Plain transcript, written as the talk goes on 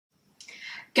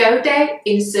Godet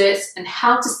inserts and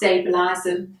how to stabilise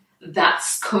them,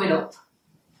 that's coming up.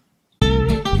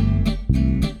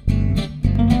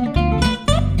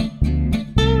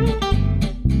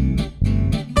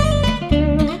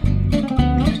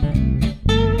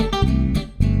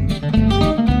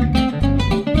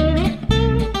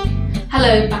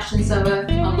 Hello fashion sewer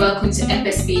and welcome to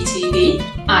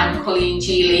FSBTV. I'm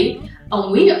Colleen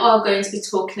and we are going to be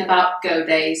talking about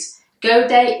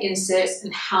Godet inserts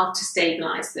and how to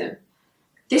stabilise them.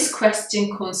 This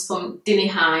question comes from Dinny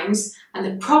Hines, and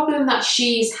the problem that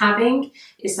she is having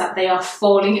is that they are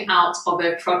falling out of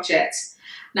her project.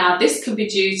 Now this could be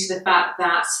due to the fact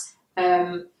that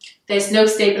there's no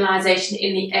stabilisation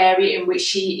in the area in which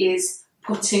she is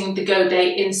putting the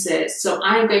Godet inserts. So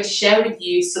I'm going to share with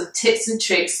you some tips and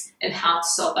tricks on how to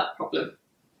solve that problem.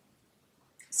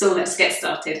 So let's get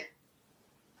started.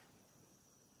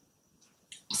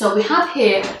 So we have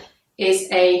here is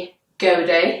a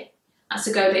Godet. That's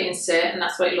a Godet insert and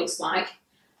that's what it looks like.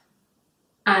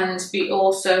 And we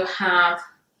also have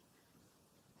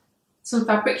some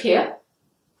fabric here.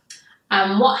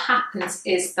 And what happens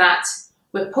is that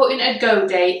we're putting a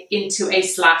Godet into a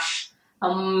slash.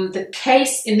 In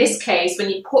this case, when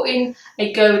you put in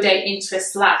a Godet into a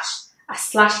slash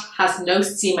has no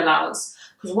seam allowance.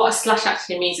 Because what a slash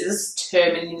actually means is a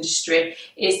term in the industry,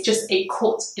 is just a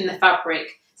cut in the fabric.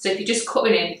 So if you're just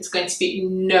cutting in, there's going to be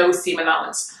no seam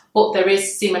allowance, but there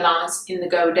is seam allowance in the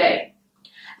Godet.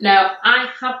 Now,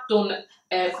 I have done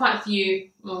quite a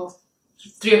few,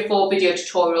 3 or 4 video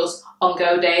tutorials on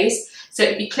Godets. So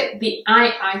if you click the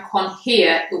eye icon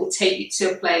here, it will take you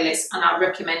to a playlist and I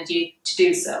recommend you to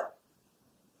do so.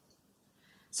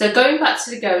 So going back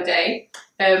to the Godet,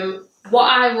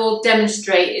 what I will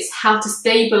demonstrate is how to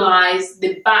stabilise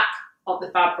the back of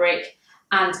the fabric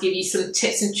and give you some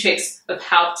tips and tricks of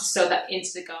how to sew that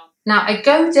into the garment. Now a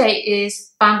Godet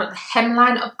is found at the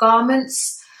hemline of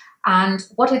garments, and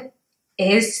what it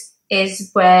is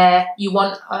where you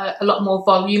want a lot more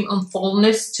volume and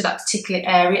fullness to that particular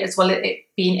area, as well as it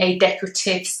being a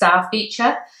decorative style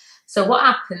feature. So what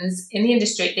happens in the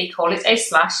industry, they call it a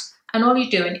slash, and all you're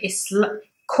doing is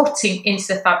cutting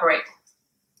into the fabric,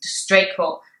 straight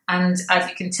cut. And as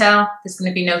you can tell, there's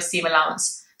going to be no seam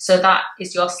allowance. So that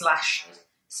is your slash.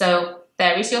 So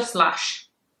there is your slash.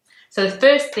 So the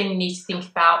first thing you need to think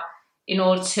about in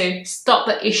order to stop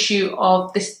the issue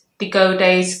of the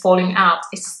Godets falling out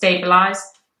is to stabilise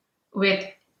with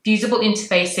fusible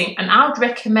interfacing, and I would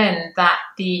recommend that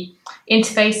the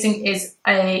interfacing is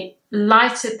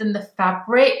lighter than the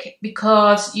fabric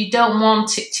because you don't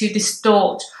want it to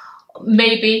distort.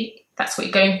 Maybe that's what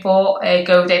you're going for, a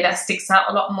Godet that sticks out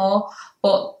a lot more,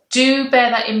 but do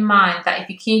bear that in mind that if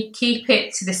you can keep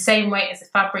it to the same weight as the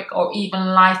fabric or even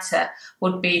lighter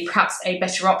would be perhaps a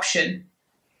better option.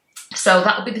 So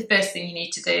that would be the first thing you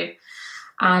need to do.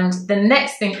 And the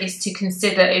next thing is to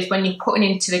consider is when you're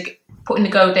putting the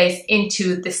Godets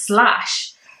into the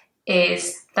slash,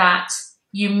 is that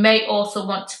you may also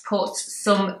want to put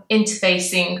some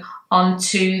interfacing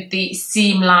onto the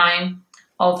seam line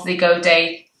of the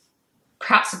Godet,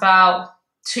 perhaps about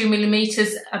 2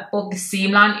 millimeters above the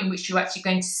seam line in which you're actually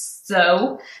going to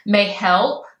sew may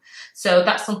help. So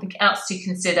that's something else to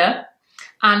consider.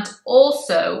 And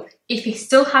also, if you're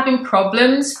still having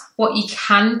problems, what you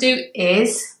can do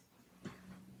is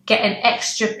get an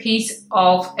extra piece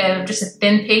of, just a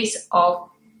thin piece of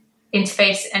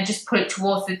interface and just put it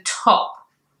towards the top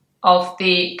of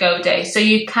the Godet. So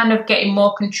you're kind of getting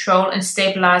more control and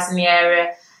stabilising the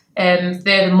area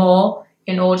furthermore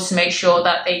in order to make sure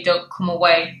that they don't come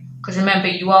away. Because remember,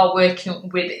 you are working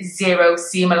with 0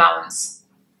 seam allowance.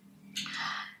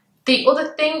 The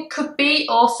other thing could be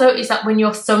also is that when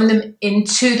you're sewing them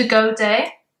into the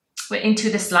Godet,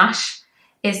 into the slash,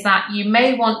 is that you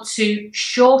may want to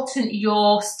shorten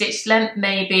your stitch length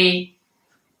maybe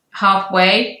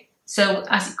halfway. So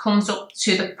as it comes up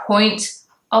to the point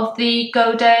of the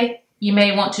Godet, you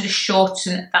may want to just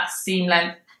shorten that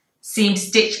seam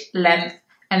stitch length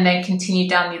and then continue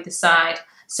down the other side.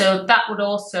 So that would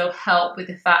also help with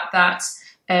the fact that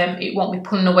it won't be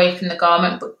pulling away from the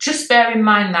garment, but just bear in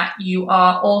mind that you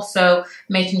are also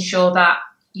making sure that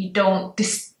you don't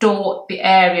distort the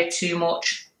area too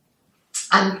much.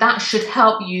 And that should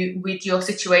help you with your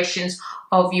situations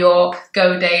of your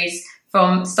Godets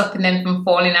from stopping them from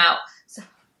falling out. So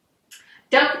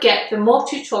don't forget, for more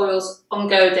tutorials on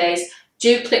Godets,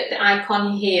 do click the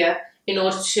icon here in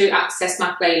order to access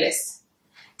my playlist.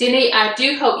 Dinny, I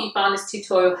do hope you found this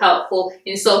tutorial helpful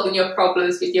in solving your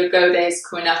problems with your Godets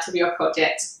coming out of your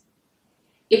project.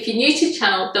 If you're new to the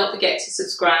channel, don't forget to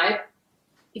subscribe.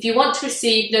 If you want to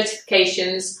receive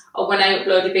notifications of when I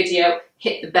upload a video,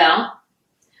 hit the bell.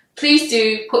 Please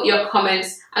do put your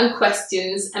comments and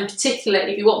questions, and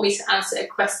particularly if you want me to answer a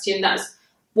question that's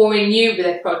worrying you with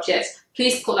a project,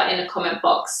 please put that in the comment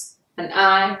box, and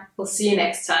I will see you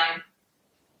next time.